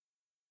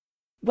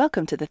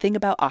Welcome to The Thing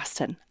About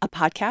Austen, a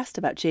podcast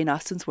about Jane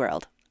Austen's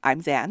world.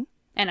 I'm Zan.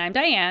 And I'm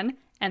Diane,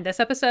 and this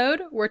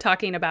episode, we're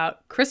talking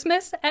about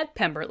Christmas at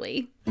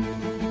Pemberley.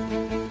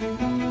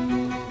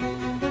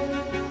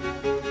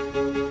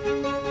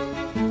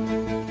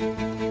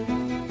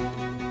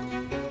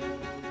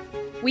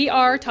 We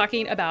are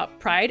talking about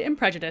Pride and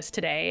Prejudice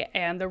today,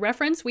 and the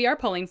reference we are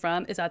pulling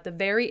from is at the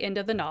very end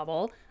of the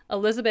novel.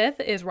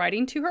 Elizabeth is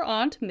writing to her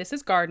aunt,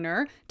 Mrs.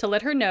 Gardiner, to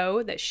let her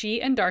know that she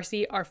and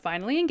Darcy are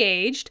finally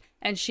engaged,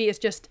 and she is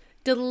just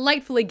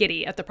delightfully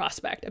giddy at the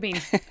prospect. I mean,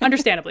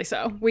 understandably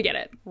so. We get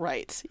it.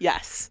 Right,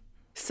 yes.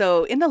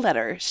 So in the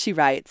letter, she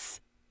writes,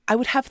 I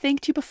would have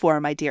thanked you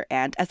before, my dear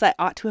aunt, as I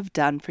ought to have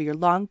done for your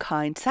long,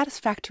 kind,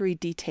 satisfactory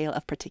detail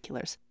of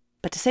particulars.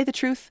 But to say the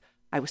truth,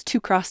 I was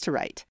too cross to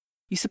write.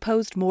 You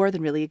supposed more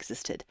than really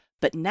existed.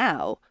 But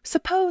now,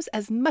 suppose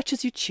as much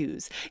as you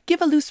choose.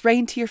 Give a loose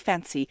rein to your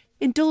fancy.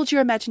 Indulge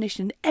your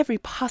imagination in every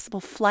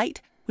possible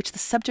flight which the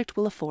subject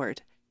will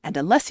afford. And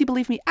unless you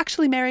believe me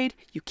actually married,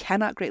 you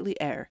cannot greatly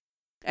err.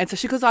 And so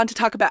she goes on to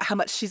talk about how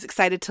much she's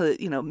excited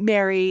to,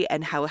 marry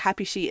and how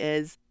happy she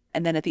is.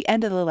 And then at the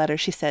end of the letter,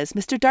 she says,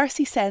 Mr.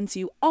 Darcy sends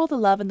you all the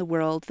love in the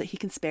world that he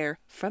can spare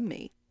from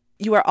me.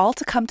 You are all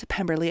to come to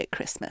Pemberley at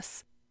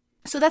Christmas.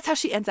 So that's how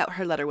she ends out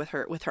her letter with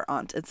her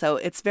aunt. And so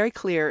it's very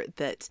clear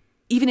that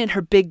even in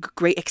her big,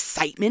 great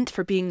excitement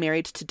for being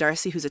married to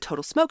Darcy, who's a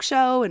total smoke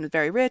show and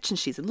very rich and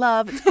she's in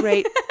love, it's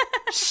great,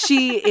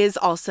 she is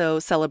also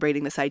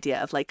celebrating this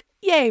idea of like,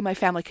 yay, my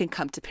family can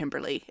come to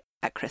Pemberley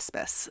at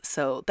Christmas.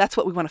 So that's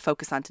what we want to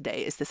focus on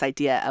today, is this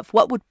idea of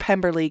what would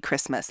Pemberley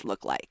Christmas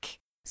look like?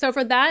 So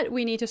for that,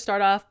 we need to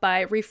start off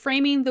by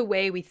reframing the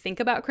way we think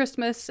about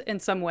Christmas in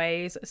some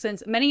ways,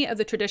 since many of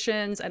the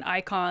traditions and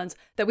icons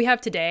that we have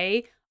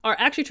today are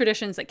actually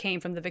traditions that came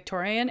from the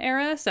Victorian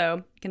era. So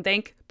you can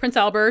thank Prince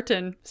Albert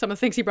and some of the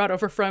things he brought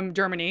over from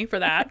Germany for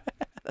that.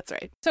 That's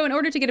right. So in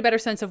order to get a better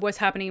sense of what's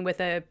happening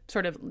with a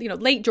sort of,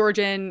 late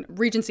Georgian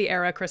Regency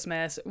era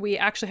Christmas, we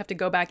actually have to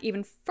go back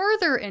even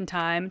further in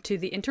time to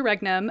the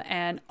Interregnum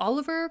and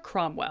Oliver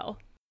Cromwell.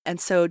 And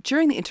so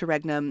during the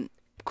Interregnum,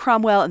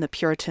 Cromwell and the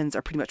Puritans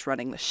are pretty much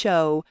running the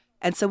show.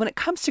 And so when it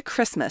comes to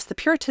Christmas, the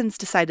Puritans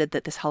decided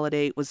that this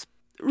holiday was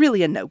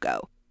really a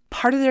no-go.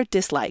 Part of their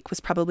dislike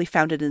was probably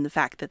founded in the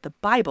fact that the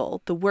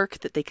Bible, the work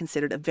that they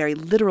considered a very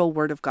literal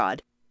word of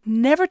God,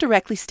 never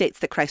directly states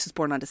that Christ was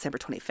born on December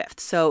 25th.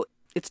 So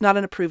it's not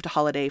an approved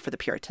holiday for the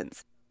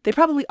Puritans. They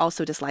probably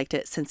also disliked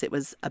it since it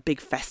was a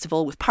big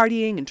festival with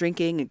partying and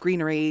drinking and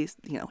greenery,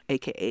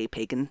 aka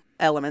pagan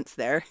elements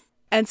there.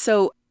 And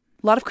so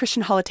a lot of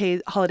Christian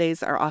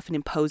holidays are often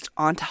imposed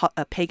onto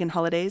pagan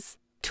holidays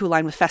to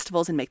align with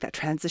festivals and make that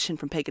transition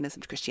from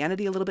paganism to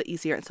Christianity a little bit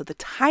easier. And so the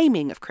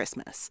timing of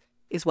Christmas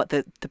is what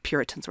the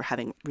Puritans were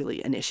having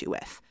really an issue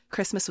with.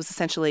 Christmas was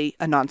essentially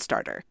a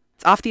non-starter.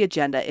 It's off the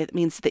agenda. It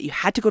means that you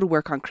had to go to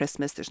work on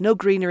Christmas. There's no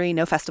greenery,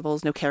 no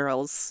festivals, no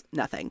carols,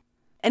 nothing.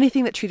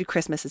 Anything that treated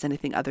Christmas as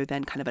anything other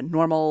than kind of a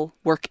normal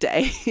work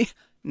day,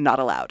 not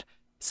allowed.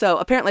 So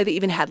apparently they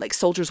even had like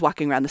soldiers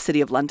walking around the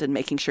city of London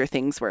making sure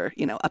things were,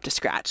 up to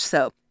scratch.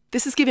 So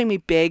this is giving me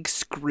big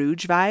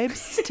Scrooge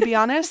vibes, to be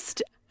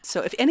honest.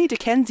 So if any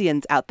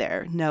Dickensians out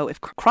there know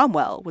if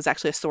Cromwell was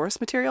actually a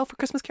source material for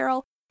Christmas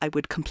Carol, I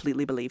would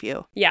completely believe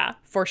you. Yeah,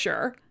 for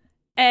sure.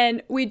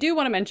 And we do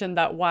want to mention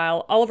that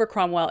while Oliver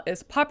Cromwell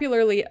is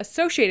popularly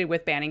associated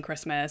with banning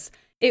Christmas,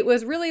 it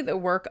was really the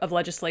work of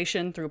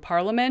legislation through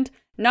Parliament,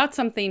 not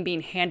something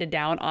being handed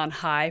down on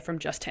high from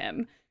just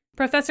him.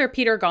 Professor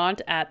Peter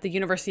Gaunt at the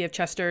University of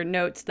Chester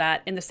notes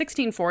that in the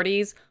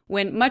 1640s,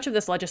 when much of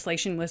this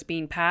legislation was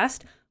being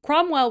passed,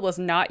 Cromwell was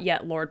not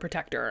yet Lord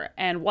Protector,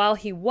 and while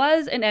he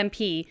was an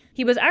MP,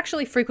 he was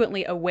actually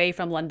frequently away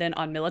from London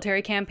on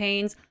military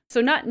campaigns, so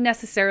not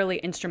necessarily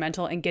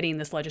instrumental in getting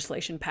this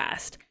legislation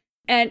passed.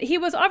 And he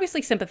was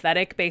obviously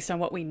sympathetic based on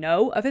what we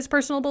know of his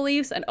personal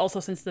beliefs, and also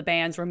since the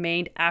bans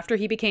remained after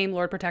he became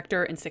Lord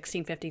Protector in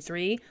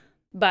 1653.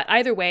 But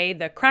either way,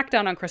 the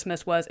crackdown on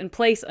Christmas was in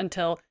place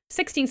until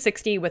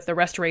 1660, with the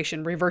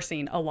Restoration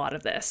reversing a lot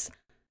of this.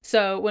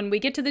 So when we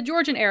get to the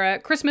Georgian era,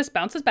 Christmas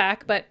bounces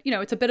back, but,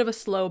 it's a bit of a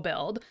slow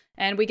build.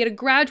 And we get a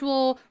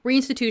gradual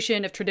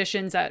reinstitution of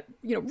traditions that,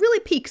 really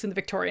peaks in the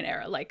Victorian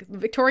era. Like, the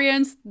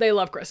Victorians, they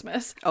love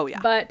Christmas. Oh, yeah.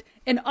 But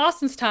in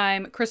Austen's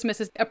time, Christmas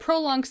is a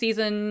prolonged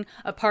season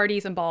of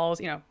parties and balls,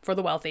 for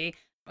the wealthy.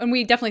 And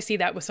we definitely see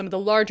that with some of the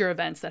larger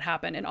events that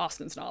happen in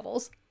Austen's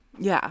novels.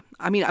 Yeah.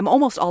 I mean,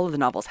 almost all of the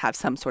novels have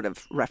some sort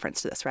of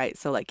reference to this, right?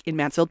 So like in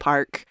Mansfield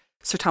Park,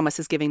 Sir Thomas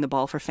is giving the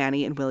ball for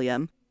Fanny and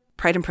William.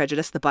 Pride and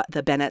Prejudice,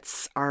 the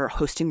Bennets are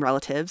hosting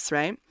relatives,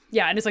 right?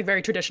 Yeah, and it's like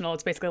very traditional.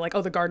 It's basically like,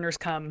 the Gardiners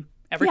come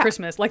every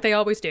Christmas, like they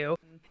always do.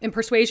 In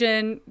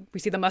Persuasion, we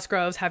see the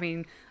Musgroves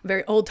having a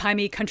very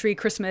old-timey country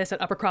Christmas at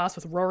Uppercross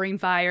with roaring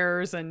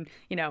fires and,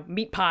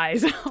 meat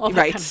pies, all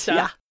that kind of stuff.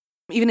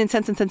 Yeah. Even in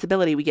Sense and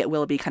Sensibility, we get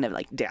Willoughby kind of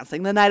like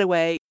dancing the night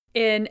away.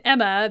 In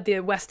Emma,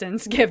 the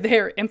Westons give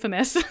their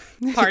infamous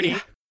party. Yeah.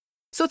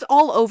 So it's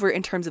all over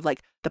in terms of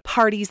like the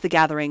parties, the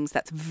gatherings.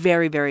 That's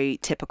very, very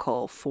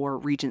typical for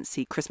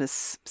Regency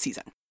Christmas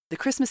season. The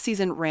Christmas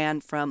season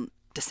ran from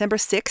December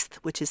 6th,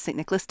 which is St.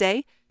 Nicholas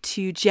Day,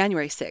 to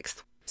January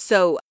 6th.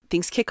 So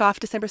things kick off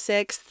December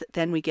 6th.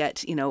 Then we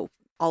get,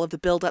 all of the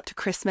build up to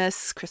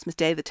Christmas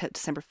Day,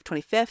 December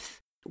 25th.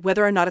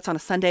 Whether or not it's on a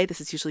Sunday, this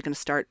is usually going to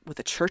start with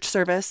a church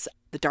service.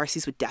 The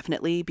Darcys would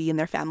definitely be in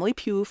their family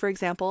pew, for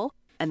example.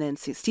 And then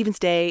St. Stephen's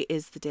Day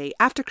is the day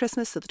after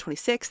Christmas, so the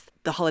 26th,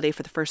 the holiday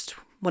for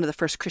one of the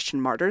first Christian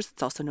martyrs.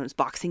 It's also known as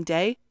Boxing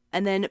Day.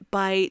 And then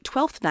by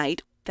 12th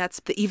night, that's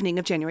the evening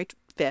of January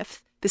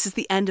 5th, this is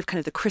the end of kind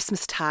of the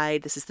Christmas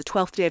tide. This is the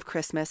 12th day of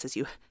Christmas, as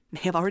you may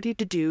have already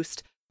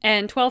deduced.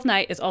 And 12th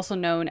night is also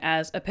known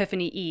as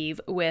Epiphany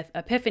Eve, with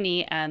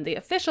Epiphany and the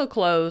official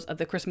close of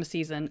the Christmas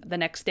season the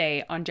next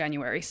day on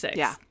January 6th.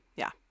 Yeah.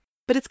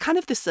 But it's kind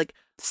of this,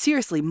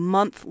 seriously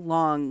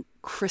month-long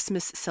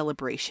Christmas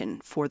celebration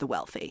for the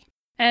wealthy.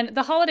 And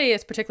the holiday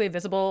is particularly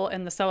visible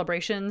in the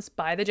celebrations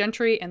by the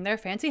gentry in their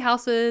fancy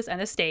houses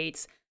and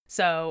estates.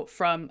 So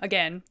from,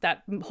 again,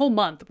 that whole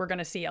month, we're going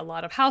to see a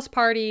lot of house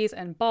parties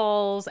and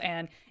balls,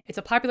 and it's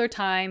a popular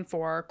time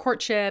for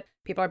courtship.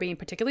 People are being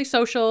particularly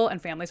social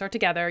and families are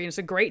together. It's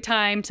a great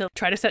time to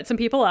try to set some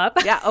people up.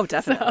 Yeah, oh,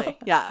 definitely.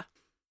 Yeah.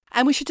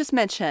 And we should just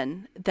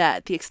mention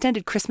that the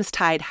extended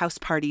Christmastide house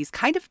parties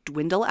kind of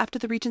dwindle after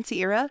the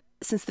Regency era,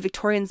 since the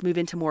Victorians move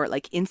into more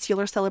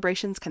insular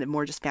celebrations, kind of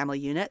more just family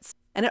units.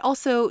 And it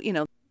also,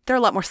 they're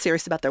a lot more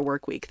serious about their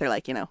work week. They're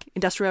like,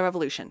 Industrial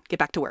Revolution, get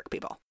back to work,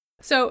 people.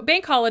 So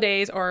bank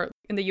holidays, or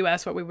in the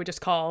US, what we would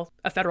just call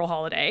a federal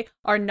holiday,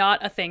 are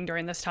not a thing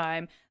during this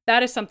time.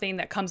 That is something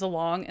that comes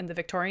along in the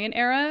Victorian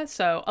era.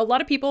 So a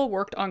lot of people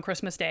worked on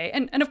Christmas Day.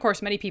 And of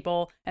course, many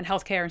people in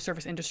healthcare and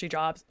service industry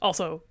jobs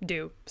also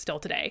do still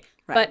today.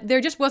 Right. But there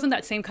just wasn't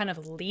that same kind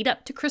of lead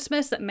up to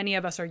Christmas that many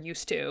of us are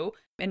used to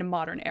in a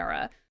modern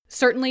era.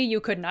 Certainly, you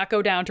could not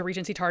go down to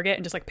Regency Target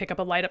and just pick up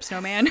a light up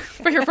snowman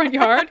for your front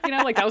yard.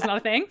 That was not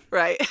a thing.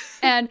 Right.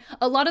 And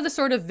a lot of the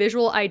sort of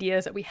visual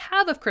ideas that we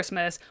have of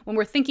Christmas when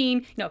we're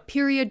thinking,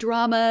 period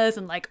dramas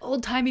and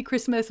old timey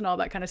Christmas and all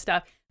that kind of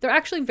stuff, they're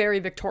actually very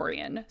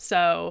Victorian.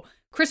 So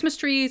Christmas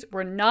trees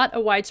were not a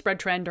widespread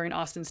trend during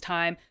Austen's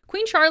time.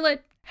 Queen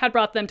Charlotte had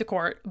brought them to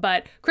court,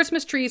 but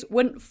Christmas trees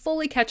wouldn't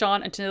fully catch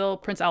on until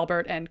Prince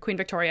Albert and Queen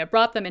Victoria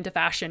brought them into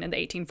fashion in the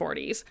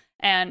 1840s.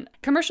 And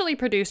commercially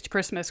produced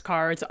Christmas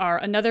cards are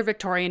another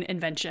Victorian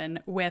invention,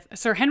 with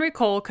Sir Henry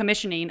Cole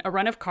commissioning a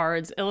run of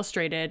cards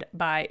illustrated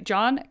by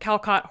John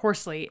Calcott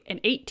Horsley in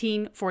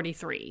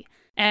 1843.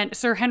 And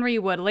Sir Henry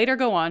would later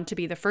go on to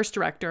be the first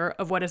director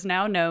of what is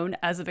now known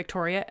as the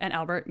Victoria and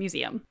Albert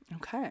Museum.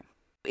 Okay.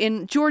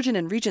 In Georgian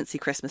and Regency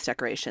Christmas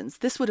decorations,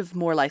 this would have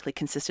more likely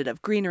consisted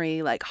of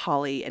greenery like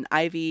holly and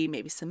ivy,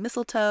 maybe some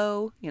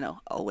mistletoe,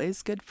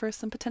 always good for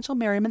some potential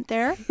merriment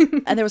there.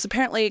 And there was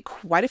apparently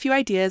quite a few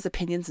ideas,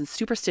 opinions, and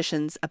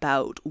superstitions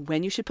about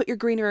when you should put your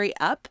greenery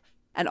up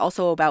and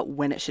also about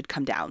when it should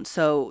come down.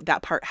 So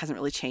that part hasn't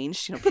really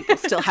changed. People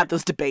still have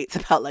those debates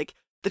about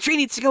the tree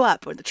needs to go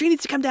up or the tree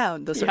needs to come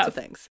down, those sorts of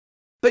things.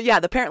 But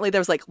yeah, apparently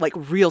there was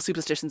real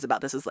superstitions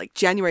about this. Is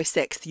January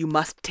 6th, you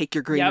must take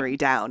your greenery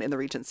down in the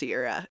Regency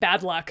era.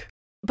 Bad luck.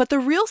 But the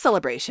real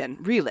celebration,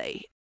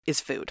 really, is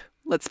food.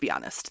 Let's be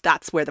honest.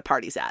 That's where the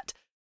party's at.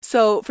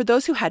 So for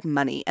those who had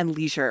money and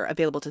leisure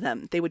available to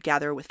them, they would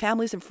gather with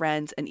families and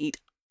friends and eat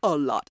a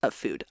lot of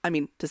food. I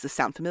mean, does this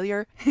sound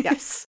familiar?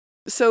 Yes.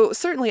 So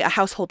certainly a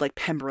household like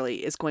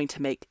Pemberley is going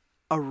to make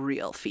a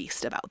real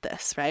feast about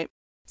this, right?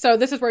 So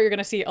this is where you're going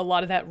to see a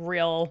lot of that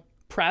real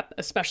prep,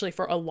 especially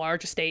for a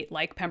large estate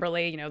like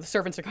Pemberley. The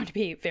servants are going to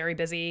be very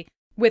busy,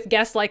 with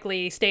guests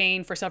likely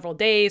staying for several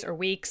days or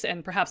weeks,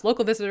 and perhaps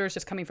local visitors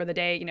just coming for the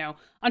day.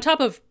 On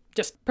top of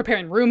just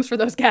preparing rooms for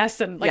those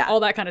guests and all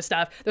that kind of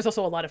stuff, there's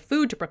also a lot of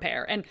food to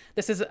prepare. And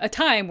this is a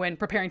time when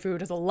preparing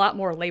food is a lot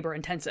more labor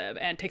intensive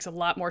and takes a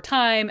lot more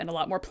time and a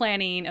lot more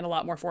planning and a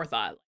lot more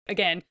forethought.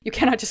 Again, you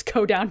cannot just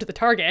go down to the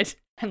Target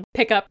and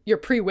pick up your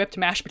pre-whipped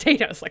mashed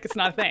potatoes. It's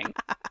not a thing.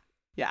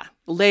 Yeah.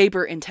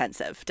 Labor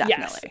intensive,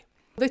 definitely. Yes.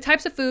 The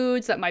types of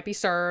foods that might be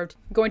served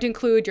going to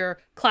include your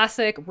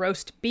classic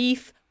roast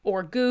beef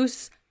or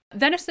goose.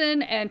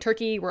 Venison and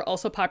turkey were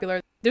also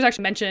popular. There's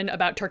actually mention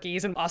about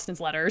turkeys in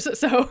Austen's letters,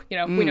 so,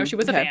 we know she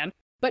was a fan.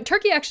 But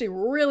turkey actually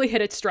really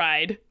hit its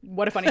stride.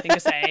 What a funny thing to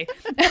say.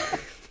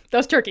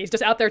 Those turkeys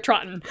just out there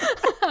trotting.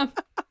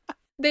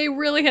 They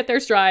really hit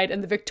their stride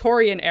in the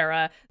Victorian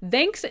era,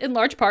 thanks in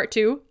large part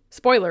to,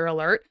 spoiler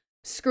alert,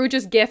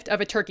 Scrooge's gift of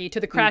a turkey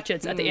to the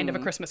Cratchits at the end of A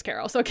Christmas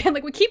Carol. So again,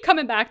 we keep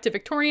coming back to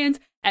Victorians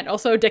and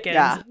also Dickens.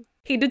 Yeah.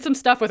 He did some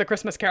stuff with A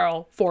Christmas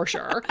Carol, for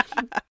sure.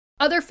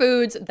 Other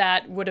foods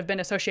that would have been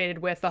associated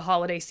with the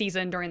holiday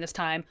season during this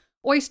time: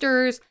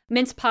 oysters,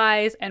 mince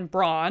pies, and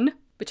brawn,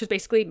 which is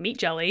basically meat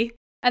jelly.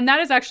 And that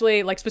is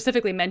actually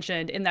specifically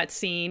mentioned in that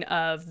scene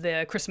of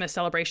the Christmas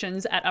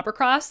celebrations at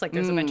Uppercross.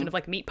 There's a mention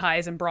of meat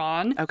pies and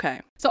brawn. Okay.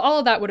 So all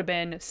of that would have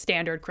been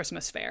standard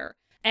Christmas fare.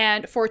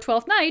 And for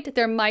 12th night,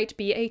 there might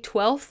be a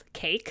 12th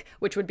cake,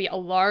 which would be a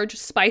large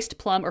spiced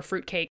plum or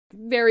fruit cake,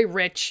 very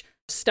rich,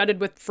 studded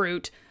with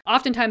fruit,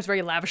 oftentimes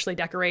very lavishly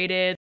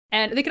decorated.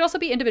 And they could also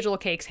be individual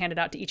cakes handed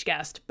out to each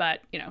guest,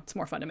 but, it's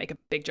more fun to make a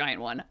big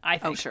giant one, I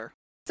think. Oh, sure.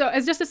 So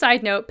as just a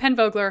side note, Penn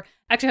Vogler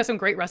actually has some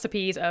great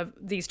recipes of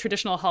these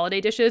traditional holiday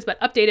dishes, but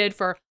updated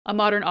for a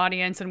modern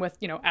audience and with,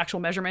 actual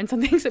measurements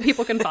and things that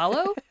people can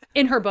follow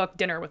in her book,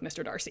 Dinner with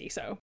Mr. Darcy.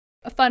 So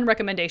a fun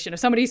recommendation. If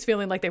somebody's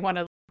feeling like they want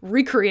to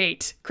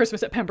recreate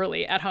Christmas at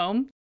Pemberley at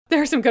home, there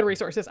are some good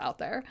resources out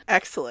there.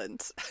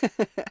 Excellent.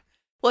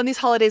 Well, and these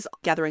holidays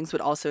gatherings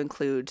would also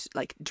include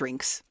like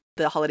drinks.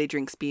 The holiday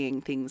drinks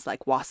being things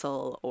like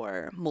wassail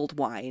or mulled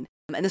wine.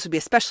 And this would be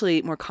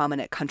especially more common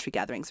at country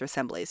gatherings or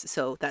assemblies.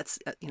 So that's,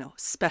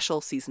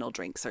 special seasonal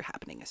drinks are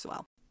happening as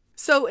well.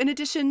 So in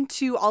addition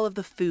to all of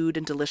the food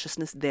and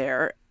deliciousness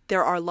there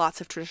are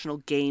lots of traditional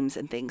games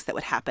and things that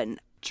would happen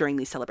during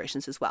these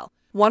celebrations as well.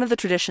 One of the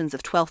traditions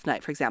of Twelfth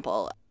Night, for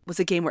example, was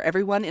a game where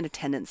everyone in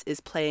attendance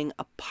is playing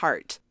a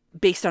part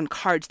based on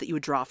cards that you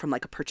would draw from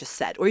like a purchase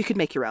set, or you could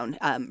make your own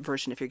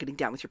version if you're getting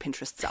down with your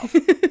Pinterest self.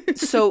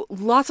 So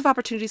lots of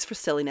opportunities for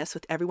silliness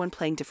with everyone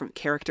playing different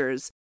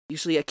characters.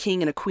 Usually a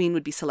king and a queen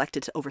would be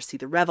selected to oversee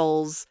the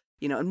revels.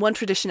 And one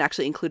tradition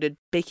actually included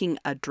baking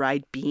a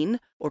dried bean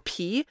or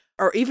pea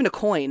or even a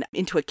coin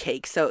into a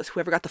cake. So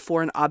whoever got the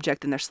foreign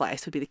object in their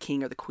slice would be the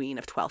king or the queen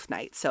of Twelfth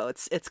Night. So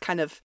it's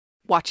kind of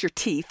watch your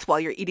teeth while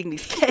you're eating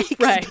these cakes.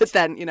 Right. But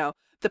then,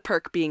 the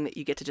perk being that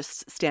you get to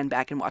just stand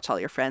back and watch all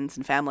your friends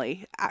and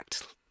family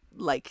act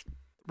like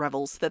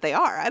revels that they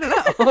are. I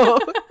don't know.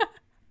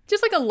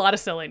 Just like a lot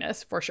of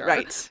silliness, for sure.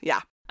 Right,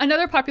 yeah.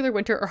 Another popular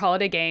winter or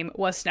holiday game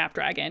was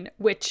Snapdragon,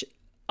 which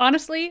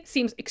honestly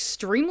seems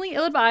extremely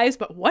ill-advised,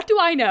 but what do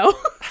I know?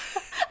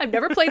 I've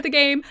never played the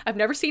game. I've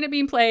never seen it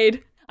being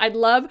played. I'd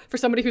love for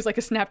somebody who's like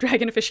a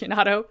Snapdragon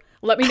aficionado,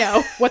 let me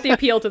know what the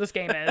appeal to this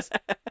game is.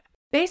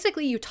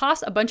 Basically, you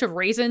toss a bunch of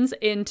raisins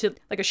into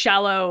like a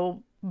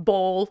shallow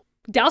bowl,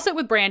 douse it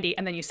with brandy,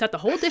 and then you set the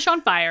whole dish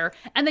on fire,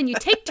 and then you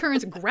take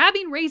turns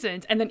grabbing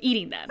raisins and then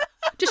eating them.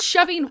 Just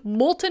shoving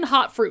molten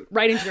hot fruit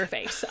right into your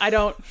face. I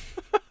don't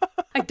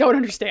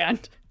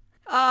understand.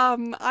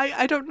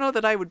 I don't know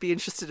that I would be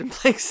interested in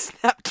playing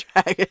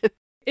Snapdragon.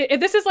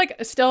 If this is like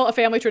still a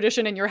family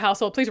tradition in your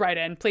household, please write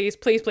in. Please,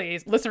 please,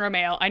 please. Listener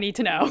mail. I need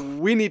to know.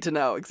 We need to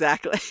know,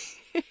 exactly.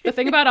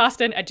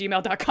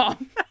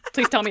 thethingaboutaustin@gmail.com.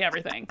 Please tell me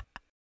everything.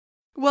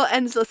 Well,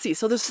 and let's see.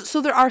 So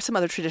there are some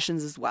other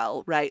traditions as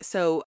well, right?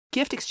 So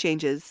gift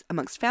exchanges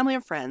amongst family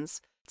and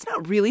friends. It's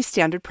not really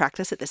standard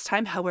practice at this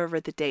time. However,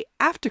 the day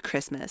after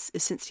Christmas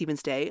is St.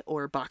 Stephen's Day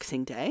or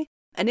Boxing Day.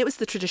 And it was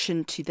the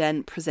tradition to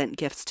then present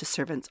gifts to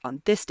servants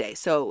on this day.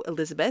 So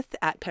Elizabeth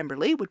at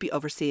Pemberley would be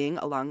overseeing,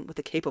 along with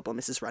the capable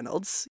Mrs.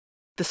 Reynolds,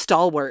 the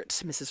stalwart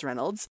Mrs.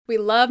 Reynolds. We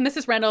love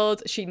Mrs.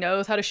 Reynolds. She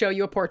knows how to show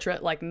you a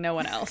portrait like no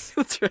one else.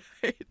 That's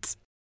right.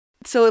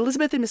 So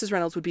Elizabeth and Mrs.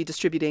 Reynolds would be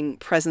distributing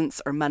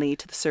presents or money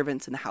to the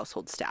servants and the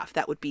household staff.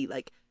 That would be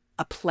like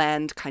a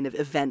planned kind of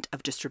event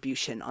of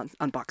distribution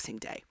on Boxing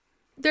Day.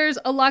 There's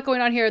a lot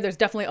going on here. There's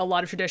definitely a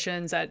lot of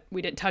traditions that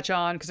we didn't touch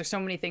on because there's so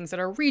many things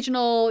that are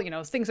regional,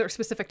 things that are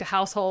specific to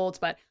households.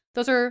 But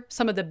those are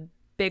some of the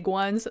big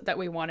ones that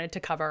we wanted to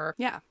cover.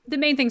 Yeah. The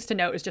main things to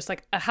note is just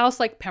like a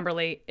house like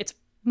Pemberley, it's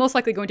most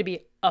likely going to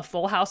be a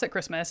full house at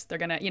Christmas. They're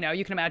going to,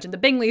 you can imagine the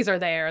Bingleys are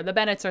there, the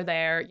Bennets are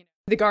there,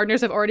 the Gardners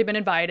have already been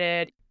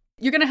invited.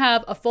 You're going to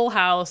have a full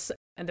house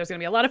and there's going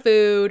to be a lot of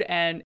food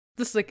and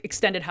this is like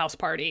extended house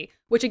party,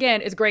 which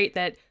again is great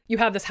that you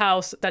have this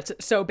house that's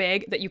so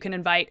big that you can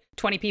invite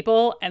 20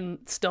 people and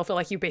still feel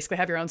like you basically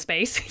have your own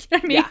space. You know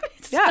what I mean? Yeah.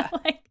 It's yeah.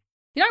 not like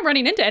you're not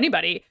running into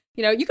anybody.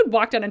 You could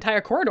walk down an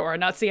entire corridor and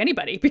not see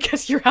anybody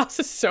because your house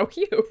is so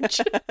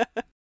huge.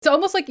 It's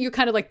almost like you're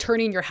kind of like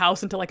turning your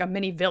house into like a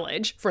mini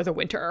village for the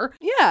winter.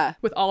 Yeah.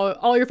 With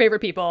all your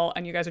favorite people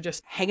and you guys are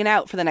just hanging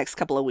out for the next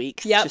couple of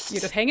weeks. Yep.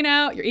 You're just hanging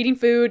out. You're eating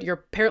food. You're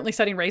apparently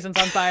setting raisins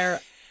on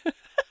fire.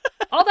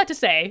 All that to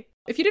say,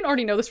 if you didn't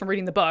already know this from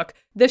reading the book,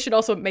 this should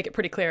also make it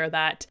pretty clear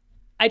that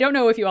I don't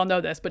know if you all know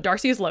this, but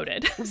Darcy is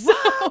loaded.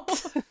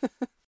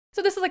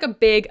 So this is like a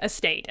big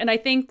estate. And I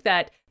think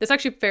that that's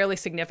actually fairly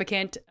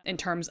significant in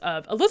terms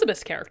of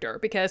Elizabeth's character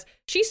because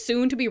she's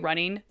soon to be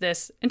running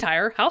this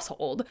entire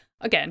household,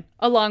 again,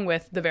 along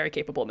with the very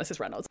capable Mrs.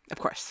 Reynolds. Of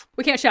course.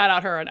 We can't shout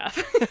out her enough.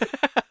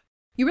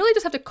 You really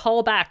just have to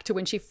call back to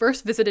when she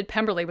first visited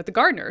Pemberley with the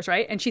Gardners,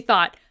 right? And she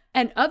thought,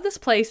 and of this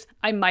place,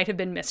 I might have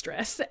been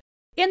mistress.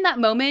 In that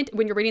moment,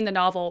 when you're reading the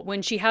novel,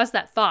 when she has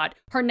that thought,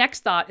 her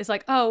next thought is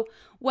like, oh,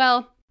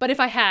 well, but if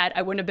I had,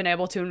 I wouldn't have been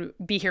able to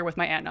be here with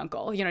my aunt and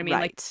uncle. You know what I mean?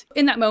 Right. Like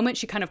in that moment,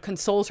 she kind of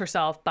consoles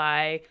herself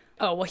by,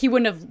 oh, well, he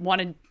wouldn't have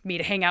wanted me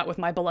to hang out with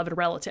my beloved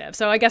relative.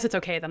 So I guess it's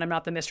okay that I'm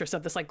not the mistress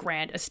of this like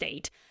grand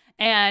estate.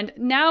 And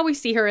now we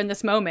see her in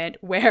this moment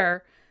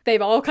where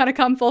they've all kind of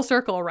come full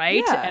circle,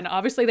 right? Yeah. And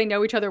obviously they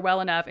know each other well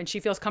enough and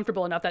she feels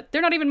comfortable enough that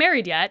they're not even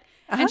married yet.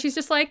 And she's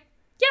just like,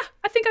 yeah,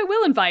 I think I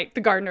will invite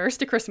the Gardners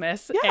to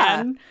Christmas. Yeah.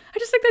 And I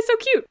just think that's so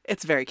cute.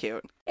 It's very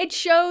cute. It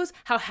shows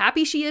how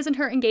happy she is in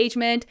her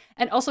engagement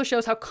and also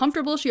shows how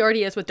comfortable she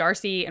already is with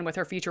Darcy and with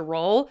her future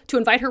role to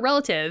invite her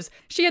relatives.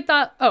 She had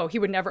thought, oh, he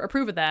would never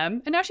approve of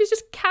them. And now she's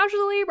just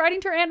casually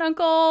writing to her aunt and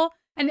uncle.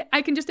 And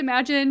I can just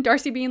imagine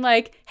Darcy being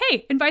like,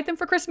 hey, invite them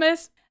for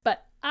Christmas.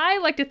 But I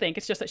like to think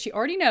it's just that she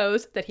already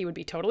knows that he would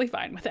be totally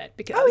fine with it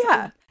because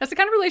that's the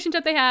kind of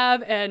relationship they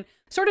have, and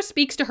sort of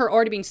speaks to her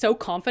already being so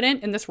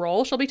confident in this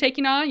role she'll be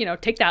taking on. You know,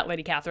 take that,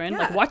 Lady Catherine.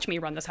 Like, watch me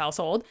run this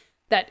household.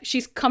 That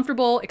she's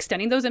comfortable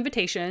extending those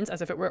invitations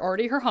as if it were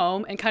already her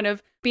home and kind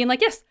of being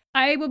like, yes,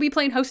 I will be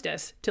playing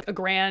hostess to a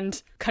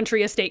grand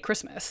country estate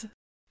Christmas.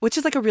 Which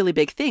is like a really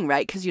big thing,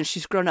 right? Because, you know,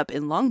 she's grown up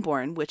in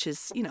Longbourn, which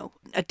is, you know,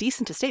 a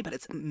decent estate, but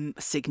it's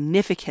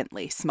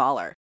significantly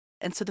smaller.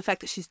 And so the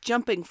fact that she's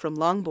jumping from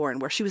Longbourn,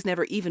 where she was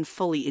never even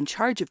fully in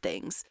charge of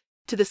things,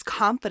 to this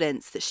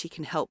confidence that she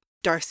can help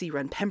Darcy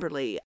run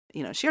Pemberley.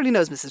 You know, she already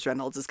knows Mrs.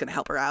 Reynolds is going to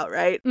help her out,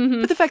 right?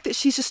 Mm-hmm. But the fact that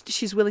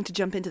she's willing to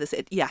jump into this,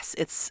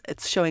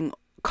 it's showing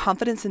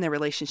confidence in their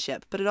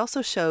relationship, but it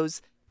also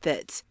shows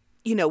that,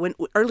 you know, when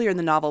earlier in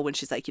the novel, when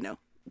she's like, you know,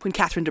 when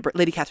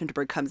Lady Catherine de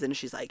Bourgh comes in and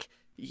she's like,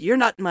 you're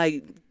not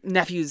my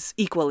nephew's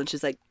equal, and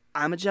she's like,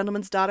 I'm a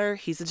gentleman's daughter,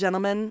 he's a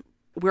gentleman,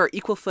 we're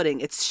equal footing.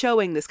 It's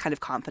showing this kind of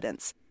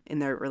confidence in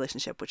their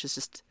relationship, which is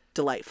just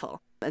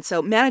delightful. And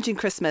so managing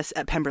Christmas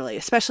at Pemberley,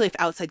 especially if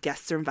outside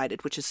guests are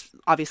invited, which is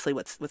obviously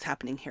what's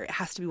happening here, it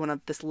has to be one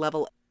of this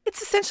level.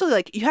 It's essentially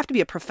like you have to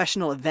be a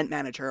professional event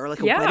manager or like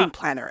a wedding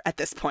planner at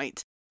this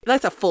point.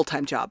 That's a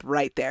full-time job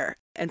right there.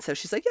 And so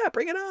she's like, yeah,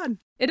 bring it on.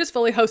 It is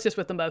fully hostess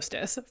with the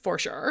mostess, for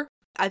sure.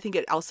 I think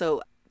it's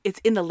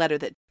in the letter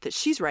that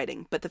she's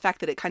writing, but the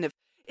fact that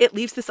it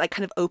leaves this like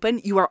kind of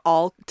open, you are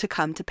all to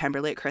come to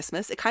Pemberley at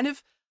Christmas.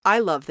 I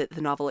love that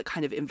the novel, it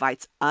kind of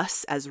invites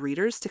us as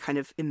readers to kind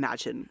of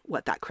imagine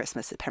what that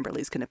Christmas at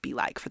Pemberley is going to be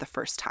like for the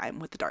first time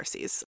with the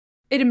Darcys.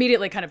 It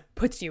immediately kind of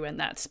puts you in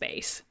that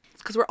space.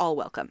 It's because we're all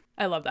welcome.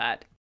 I love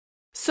that.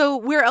 So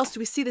where else do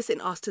we see this in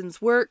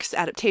Austen's works,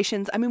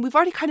 adaptations? I mean, we've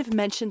already kind of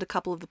mentioned a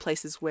couple of the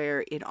places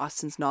where in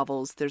Austen's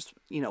novels there's,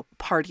 you know,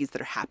 parties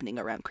that are happening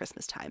around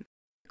Christmas time.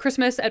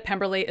 Christmas at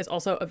Pemberley is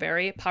also a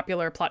very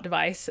popular plot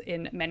device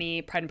in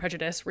many Pride and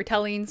Prejudice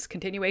retellings,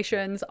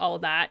 continuations, all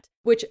of that,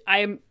 which I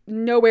am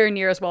nowhere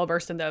near as well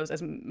versed in those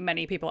as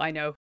many people I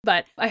know.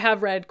 But I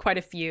have read quite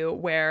a few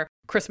where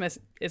Christmas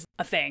is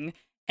a thing.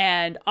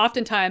 And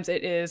oftentimes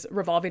it is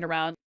revolving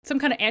around some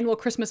kind of annual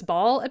Christmas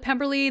ball at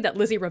Pemberley that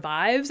Lizzie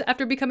revives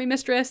after becoming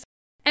mistress.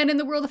 And in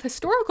the world of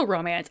historical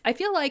romance, I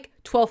feel like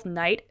Twelfth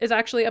Night is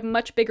actually a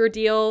much bigger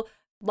deal.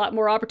 A lot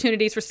more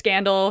opportunities for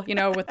scandal, you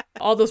know, with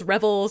all those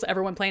revels,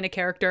 everyone playing a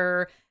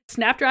character.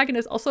 Snapdragon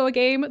is also a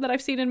game that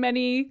I've seen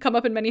come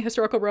up in many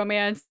historical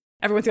romance.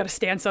 Everyone's got to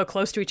stand so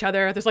close to each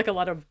other. There's like a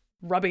lot of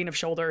rubbing of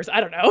shoulders.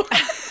 I don't know.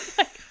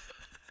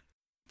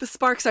 The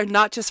sparks are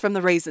not just from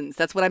the raisins.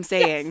 That's what I'm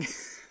saying.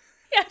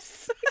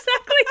 Yes,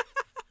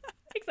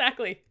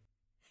 exactly.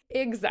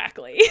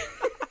 Exactly.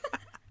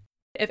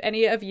 If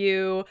any of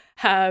you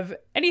have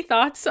any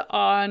thoughts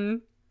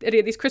on any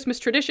of these Christmas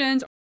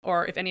traditions,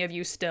 or if any of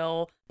you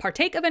still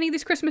partake of any of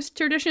these Christmas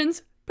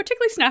traditions,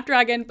 particularly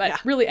Snapdragon,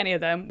 but really any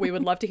of them, we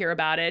would love to hear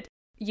about it.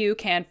 You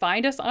can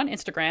find us on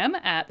Instagram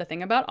at The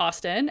Thing About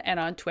Austen and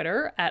on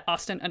Twitter at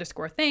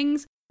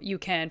Austen_things. You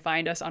can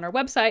find us on our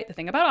website, The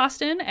Thing About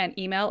Austen, and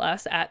email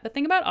us at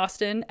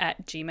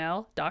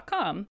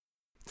thethingaboutausten@gmail.com.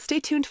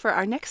 Stay tuned for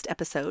our next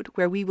episode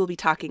where we will be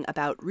talking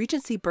about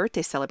Regency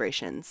birthday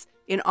celebrations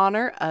in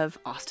honor of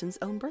Austen's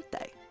own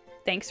birthday.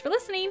 Thanks for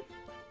listening.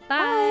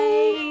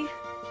 Bye.